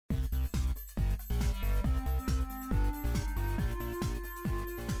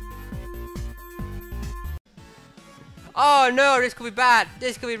Oh no, this could be bad.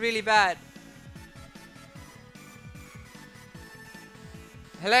 This could be really bad.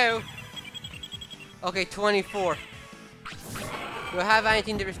 Hello? Okay, 24. Do I have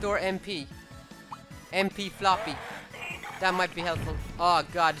anything to restore MP? MP floppy. That might be helpful. Oh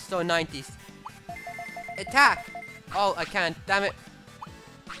god, it's so 90s. Attack! Oh, I can't. Damn it.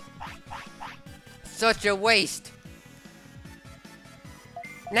 Such a waste.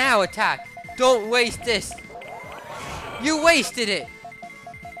 Now attack. Don't waste this. You wasted it.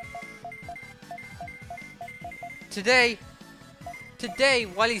 Today,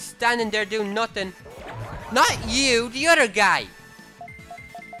 while he's standing there doing nothing. Not you, the other guy.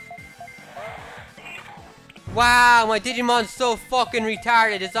 Wow, my Digimon's so fucking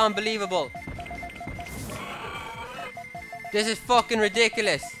retarded. It's unbelievable. This is fucking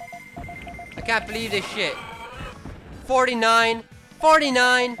ridiculous. I can't believe this shit. 49.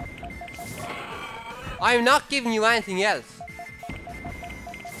 49. I'm not giving you anything else.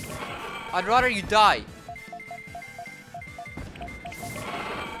 I'd rather you die.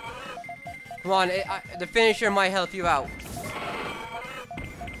 Come on, the finisher might help you out.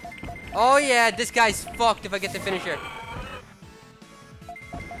 Oh yeah, this guy's fucked if I get the finisher.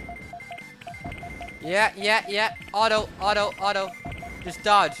 Yeah. Auto. Just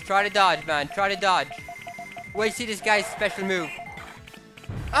dodge. Try to dodge, man. Try to dodge. Wait to see this guy's special move.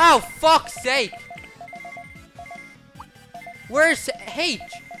 Oh, fuck's sake. Where's H?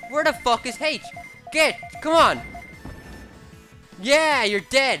 Where the fuck is H? Come on. Yeah, you're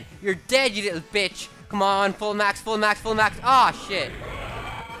dead. You're dead, you little bitch. Come on, full max. Oh, shit.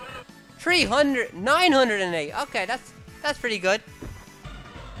 300, 908. Okay, that's pretty good.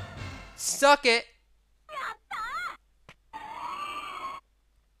 Suck it.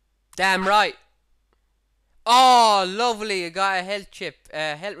 Damn right. Oh, lovely. I got a health chip,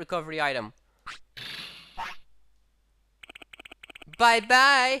 health recovery item.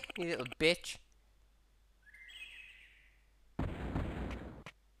 Bye-bye, you little bitch.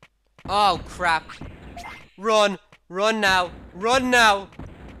 Oh, crap. Run. Run now. Run now.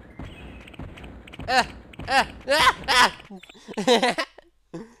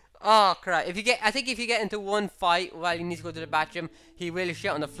 Oh, crap. I think if you get into one fight while you need to go to the bathroom, he will shit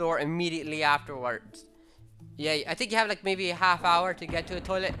on the floor immediately afterwards. Yeah, I think you have like maybe a half hour to get to the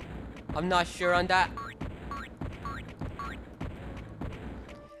toilet. I'm not sure on that.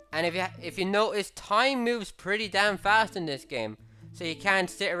 And if you notice, time moves pretty damn fast in this game. So you can't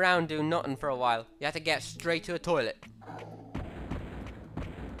sit around doing nothing for a while. You have to get straight to a toilet.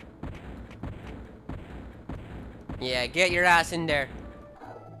 Yeah, get your ass in there.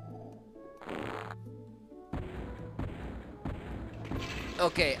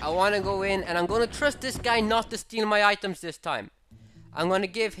 Okay, I want to go in and I'm going to trust this guy not to steal my items this time. I'm going to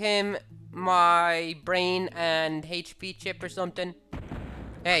give him my brain and HP chip or something.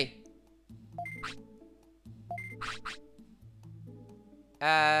 Hey.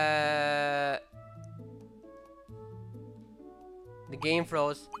 The game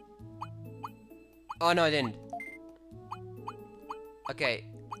froze. Oh no, it didn't. Okay.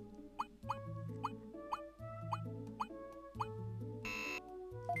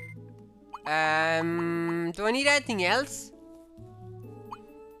 Do I need anything else?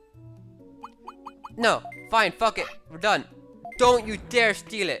 No. Fine, fuck it. We're done. Don't you dare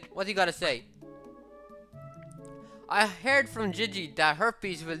steal it. What do you gotta say? I heard from Gigi that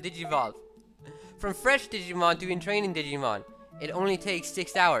herpes will digivolve. From fresh Digimon to training Digimon, it only takes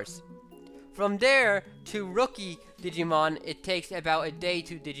 6 hours. From there to rookie Digimon, it takes about a day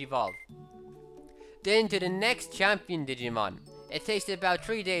to digivolve. Then to the next Champion Digimon, it takes about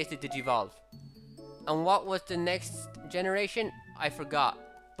 3 days to digivolve. And what was the next generation? I forgot,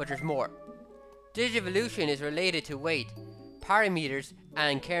 but there's more. Digivolution is related to weight, parameters,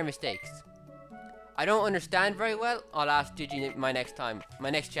 and care mistakes. I don't understand very well. I'll ask Digi my next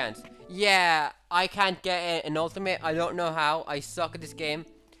chance. Yeah, I can't get an ultimate. I don't know how. I suck at this game.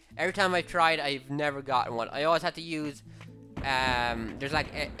 Every time I've tried, I've never gotten one. I always have to use, there's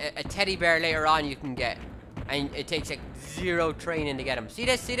like a teddy bear later on you can get. And it takes like 0 training to get them. See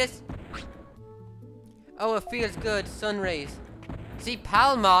this? See this? Oh, it feels good. Sun rays. See,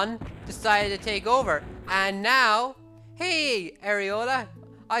 Palmon decided to take over. And now, hey, Areola,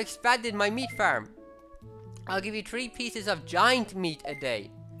 I expanded my meat farm. I'll give you 3 pieces of giant meat a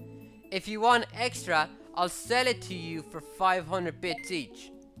day. If you want extra, I'll sell it to you for 500 bits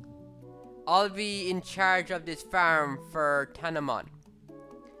each. I'll be in charge of this farm for Tyrannomon.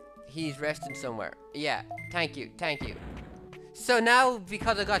 He's resting somewhere. Yeah, thank you. So now,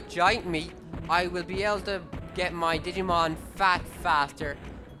 because I got giant meat, I will be able to get my Digimon fat faster,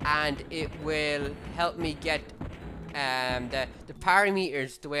 and it will help me get the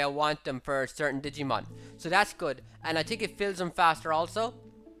parameters the way I want them for certain Digimon. So that's good. And I think it fills them faster also.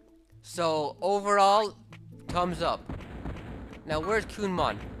 So overall, thumbs up. Now where's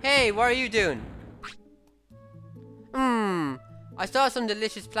Kunmon? Hey, what are you doing? I saw some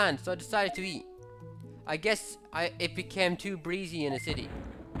delicious plants, so I decided to eat. I guess it became too breezy in the city.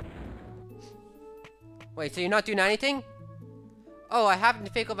 Wait, so you're not doing anything? Oh, I happened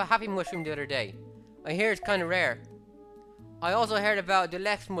to pick up a happy mushroom the other day. I hear it's kind of rare. I also heard about the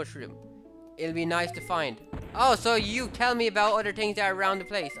Lex mushroom. It'll be nice to find. Oh, so you tell me about other things that are around the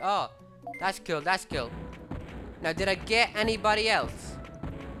place. Oh, that's cool, that's cool. Now, did I get anybody else?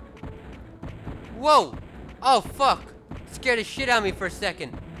 Whoa! Oh, fuck! Scared the shit out of me for a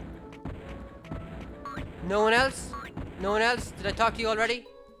second. No one else? No one else? Did I talk to you already?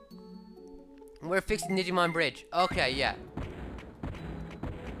 We're fixing Digimon Bridge. Okay, yeah.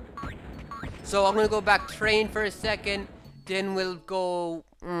 So I'm gonna go back train for a second. Then we'll go...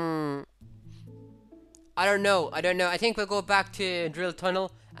 I don't know. I think we'll go back to Drill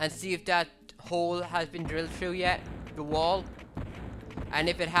Tunnel and see if that hole has been drilled through yet. The wall. And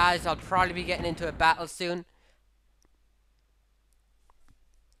if it has, I'll probably be getting into a battle soon.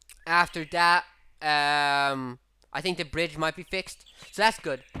 After that, I think the bridge might be fixed. So that's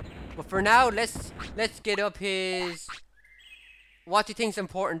good. But for now, let's get up his... What do you think's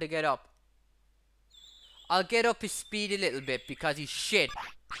important to get up? I'll get up his speed a little bit because he's shit.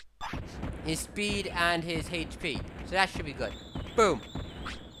 His speed and his HP. So that should be good. Boom.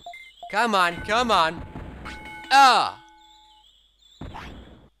 Come on, come on. Ah!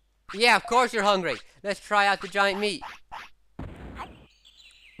 Yeah, of course you're hungry. Let's try out the giant meat.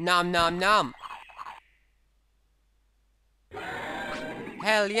 Nom nom nom.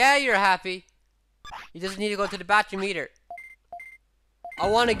 Hell yeah, you're happy. He doesn't need to go to the bathroom either. I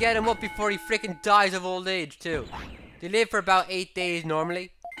want to get him up before he freaking dies of old age too. They live for about 8 days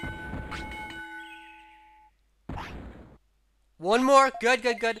normally. One more. Good,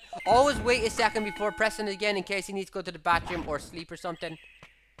 good, good. Always wait a second before pressing it again in case he needs to go to the bathroom or sleep or something.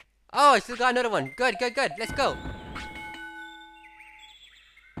 Oh, I still got another one. Good, good, good. Let's go.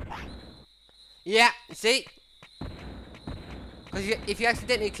 Yeah, see? Because if you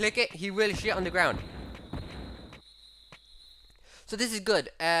accidentally click it, he will shit on the ground. So this is good.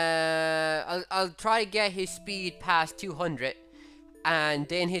 I'll try to get his speed past 200. And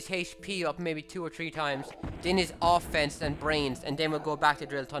then his HP up maybe 2 or 3 times. Then his offense and brains. And then we'll go back to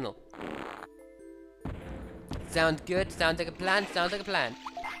Drill Tunnel. Sounds good. Sounds like a plan. Sounds like a plan.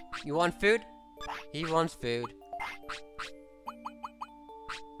 You want food? He wants food.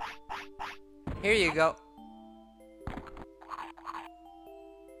 Here you go.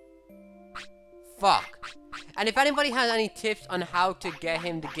 Fuck. And if anybody has any tips on how to get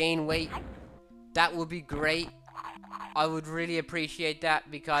him to gain weight, that would be great. I would really appreciate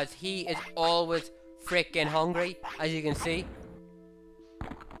that because he is always freaking hungry, as you can see.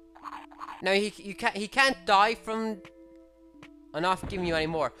 Now he can't die from... I'm not giving you any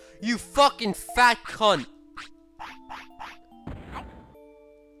more. You fucking fat cunt.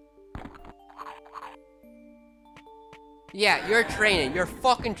 Yeah, you're training. You're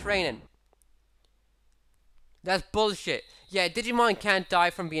fucking training. That's bullshit. Yeah, Digimon can't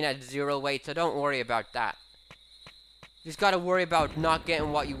die from being at 0 weight, so don't worry about that. You just gotta worry about not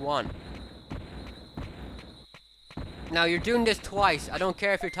getting what you want. Now, you're doing this twice. I don't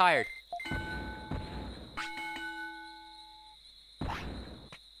care if you're tired.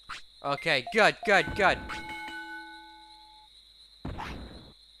 Okay, good, good, good.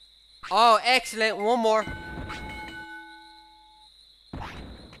 Oh, excellent. One more.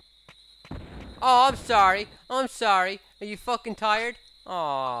 Oh, I'm sorry. I'm sorry. Are you fucking tired?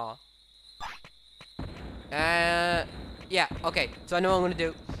 Aww. Yeah, okay. So I know what I'm gonna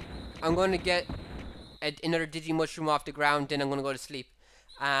do. I'm gonna get another Digi Mushroom off the ground, then I'm gonna go to sleep.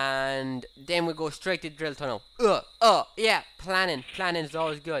 And then we'll go straight to the Drill Tunnel. Yeah. Planning. Planning is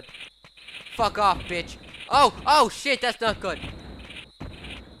always good. Fuck off, bitch. Oh, shit, that's not good.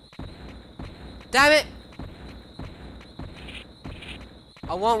 Damn it!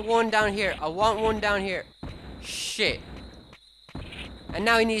 I want one down here. I want one down here. Shit. And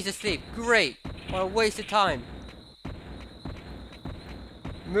now he needs to sleep. Great. What a waste of time.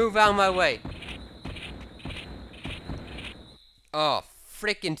 Move out of my way. Oh,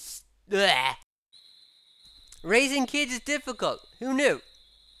 freaking... Raising kids is difficult. Who knew?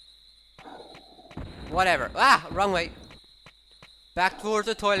 Whatever. Ah, wrong way. Back towards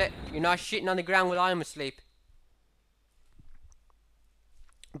the toilet. You're not shitting on the ground while I'm asleep.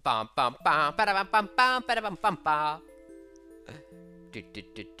 Bum bum bum bada bum bum bum bada bum bum bum.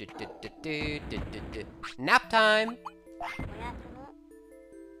 Nap time.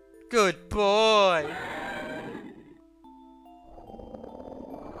 Good boy.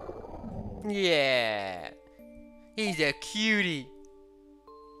 Yeah. He's a cutie.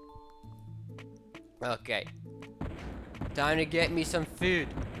 Okay. Time to get me some food.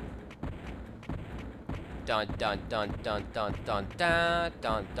 Dun dun dun dun dun dun dun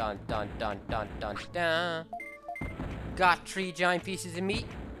dun dun dun dun dun dun dun. Got 3 giant pieces of meat.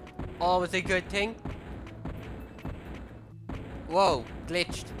 Always a good thing. Whoa,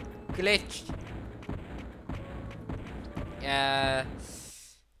 glitched. Glitched.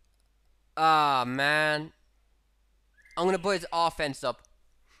 Ah, man. I'm gonna put his offense up.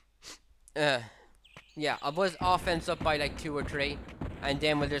 Yeah, I'll put his offense up by like 2 or 3. And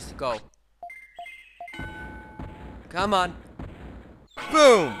then we'll just go. Come on.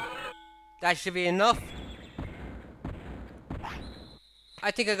 Boom! That should be enough.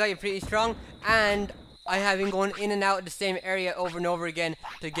 I think I got you pretty strong. And I have been going in and out of the same area over and over again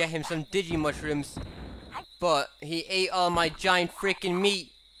to get him some digi mushrooms. But he ate all my giant freaking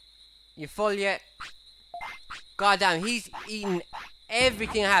meat. You full yet? Goddamn, he's eating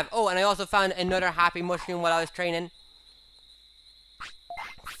everything I have. Oh, and I also found another happy mushroom while I was training.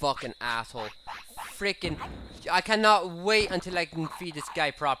 Fucking asshole. Freaking. I cannot wait until I can feed this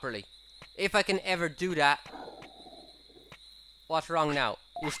guy properly. If I can ever do that. What's wrong now?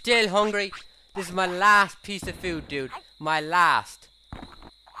 You're still hungry? This is my last piece of food, dude. My last.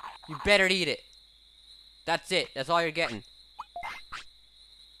 You better eat it. That's it. That's all you're getting.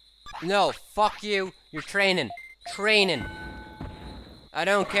 No, fuck you. You're training. Training. I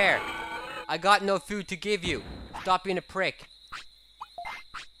don't care. I got no food to give you. Stop being a prick.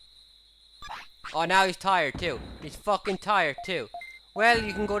 Oh, now he's tired too. He's fucking tired too. Well,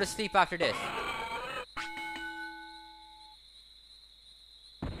 you can go to sleep after this.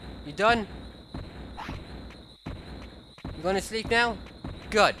 You done? You going to sleep now?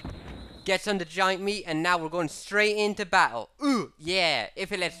 Good. Get some of the giant meat and now we're going straight into battle. Ooh, yeah,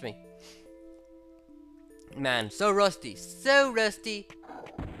 if it lets me. Man, so rusty. So rusty.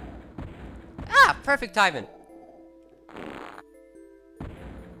 Ah, perfect timing.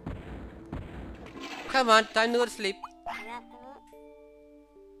 Come on, time to go to sleep.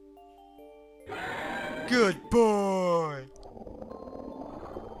 Good boy.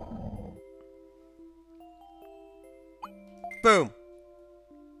 Boom.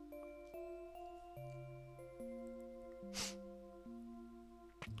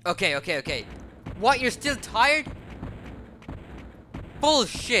 Okay. What, you're still tired?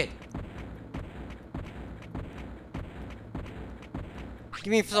 Bullshit.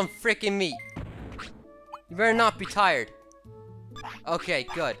 Give me some freaking meat. You better not be tired. Okay,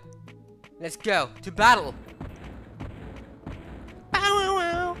 good. Let's go to battle.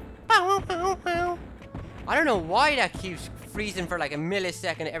 I don't know why that keeps freezing for like a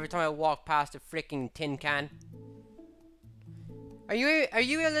millisecond every time I walk past a freaking tin can. Are you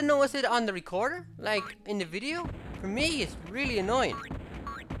able to notice it on the recorder? Like in the video? For me, it's really annoying.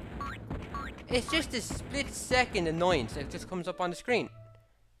 It's just a split second annoyance that just comes up on the screen.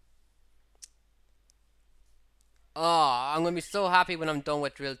 Oh, I'm gonna be so happy when I'm done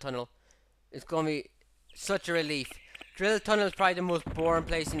with Drill Tunnel. It's gonna be such a relief. Drill Tunnel is probably the most boring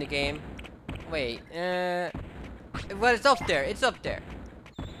place in the game. Wait, well, it's up there. It's up there.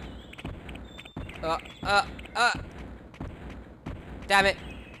 Damn it.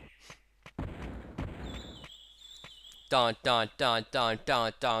 Dun dun dun dun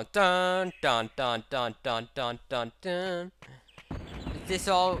dun dun dun dun dun dun dun dun dun dun. Is this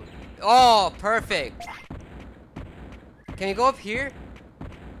all? Oh, perfect. Can you go up here?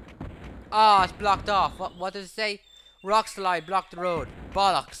 Ah, it's blocked off. What does it say? Rock slide, block the road.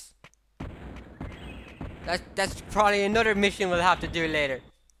 Bollocks. That's probably another mission we'll have to do later.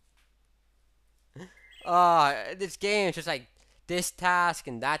 Ah, this game is just like this task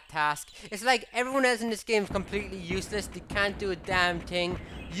and that task. It's like everyone else in this game is completely useless. They can't do a damn thing.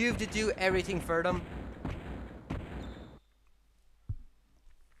 You have to do everything for them.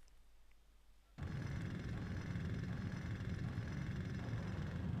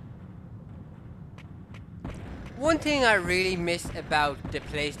 One thing I really miss about the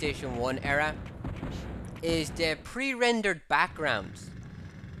PlayStation 1 era is the pre-rendered backgrounds.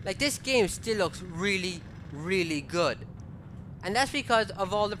 Like, this game still looks really, really good. And that's because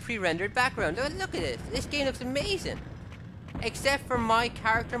of all the pre-rendered backgrounds. Oh, look at this. This game looks amazing. Except for my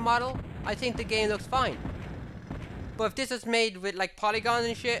character model, I think the game looks fine. But if this was made with like polygons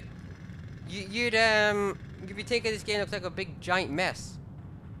and shit, you'd be thinking this game looks like a big giant mess.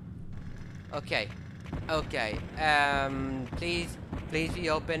 Okay. Okay. Please be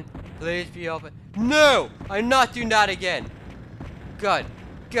open. Please be open. No! I'm not doing that again. Good.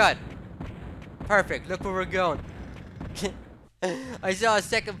 Good. Perfect. Look where we're going. I saw a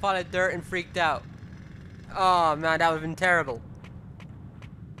second pile of dirt and freaked out. Oh man, that would have been terrible.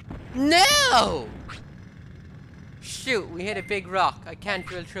 No! Shoot, we hit a big rock. I can't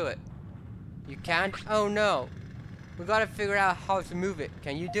drill through it. You can't? Oh no. We gotta figure out how to move it.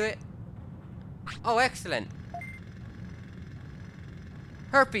 Can you do it? Oh, excellent.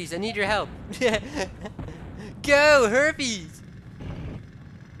 Herpes, I need your help. Go, Herpes!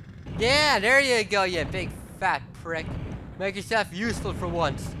 Yeah, there you go, you big fat prick. Make yourself useful for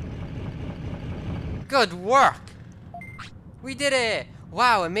once. Good work! We did it!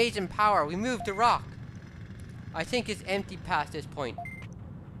 Wow, amazing power. We moved the rock. I think it's empty past this point.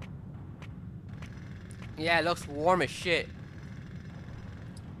 Yeah, it looks warm as shit.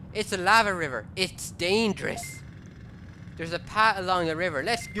 It's a lava river. It's dangerous. There's a path along the river.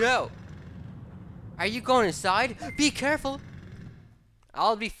 Let's go. Are you going inside? Be careful.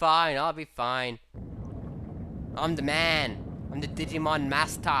 I'll be fine. I'll be fine. I'm the man. I'm the Digimon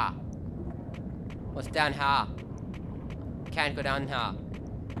master. What's down here? Can't go down here.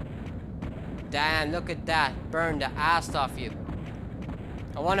 Damn, look at that. Burn the ass off you.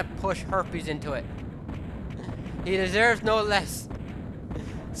 I want to push Herpes into it. He deserves no less.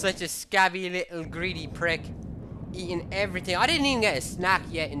 Such a scabby little greedy prick. Eating everything. I didn't even get a snack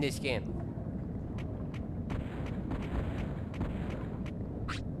yet in this game.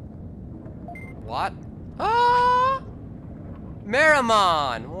 What? Ah!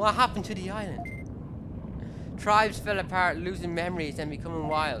 Meramon! What happened to the island? Tribes fell apart, losing memories and becoming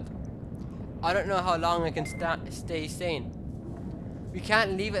wild. I don't know how long I can stay sane. We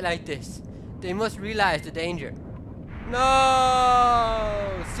can't leave it like this. They must realize the danger.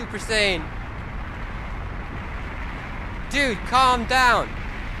 No! Super sane. Dude, calm down.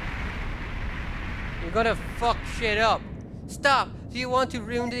 You're gonna fuck shit up. Stop! Do you want to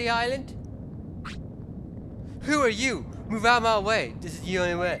ruin the island? Who are you? Move out of my way. This is the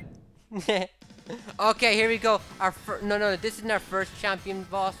only way. Okay, here we go. No, this isn't our first champion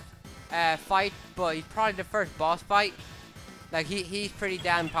boss fight, but he's probably the first boss fight. Like, he's pretty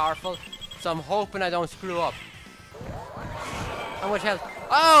damn powerful, so I'm hoping I don't screw up. How much health?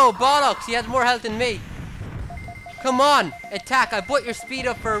 Oh, bollocks! He has more health than me. Come on, attack! I put your speed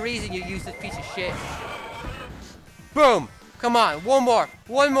up for a reason, you useless piece of shit. Boom! Come on, one more.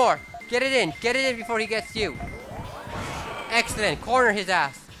 Get it in before he gets you. Excellent, corner his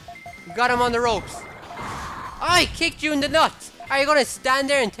ass. You got him on the ropes. I kicked you in the nuts. Are you gonna stand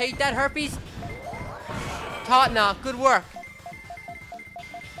there and take that, Herpes? Thought not, good work.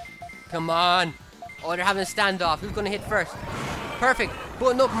 Come on. Oh, they're having a standoff. Who's gonna hit first? Perfect.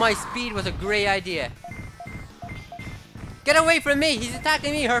 Putting up my speed was a great idea. Get away from me. He's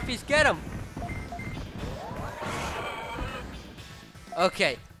attacking me, Herpes. Get him.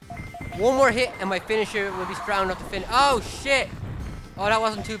 Okay. One more hit and my finisher will be strong enough to finish. Oh, shit. Oh, that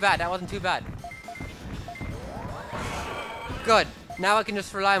wasn't too bad. Good. Now I can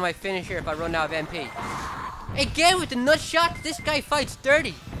just rely on my finisher if I run out of MP. Again with the nut shot. This guy fights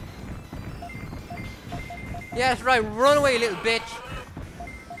dirty. Yeah, that's right. Run away, little bitch.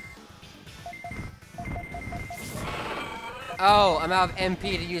 Oh, I'm out of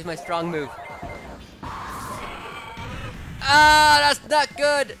MP to use my strong move. Ah, that's not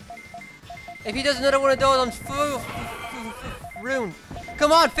good. If he does another one of those, I'm ruined.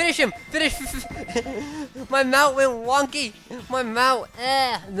 Come on, finish him. Finish. My mouth went wonky. My mouth.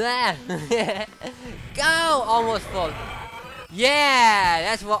 Go. Almost full. Yeah,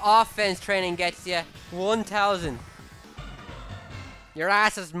 that's what offense training gets you. 1,000. Your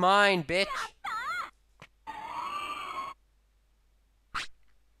ass is mine, bitch.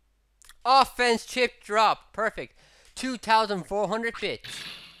 Offense chip drop. Perfect. 2,400 bits.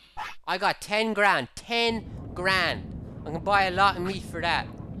 I got 10 grand. 10 grand. I can buy a lot of meat for that.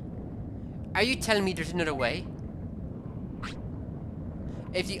 Are you telling me there's another way?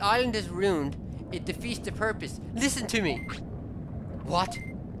 If the island is ruined, it defeats the purpose. Listen to me. What?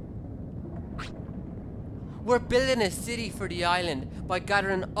 We're building a city for the island by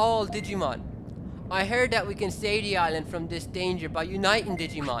gathering all Digimon. I heard that we can save the island from this danger by uniting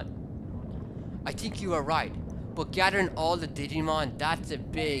Digimon. I think you are right, but gathering all the Digimon, that's a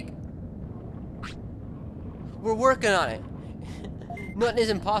big... We're working on it. Nothing is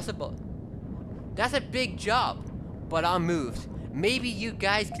impossible. That's a big job, but I'm moved. Maybe you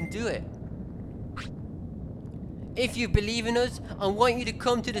guys can do it. If you believe in us, I want you to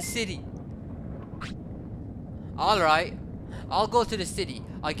come to the city. Alright, I'll go to the city.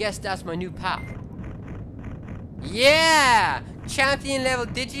 I guess that's my new path. Yeah! Champion level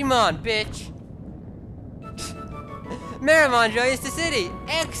Digimon, bitch! Meramon joins the city!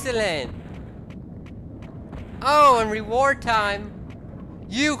 Excellent! Oh, and reward time!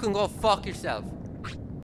 You can go fuck yourself.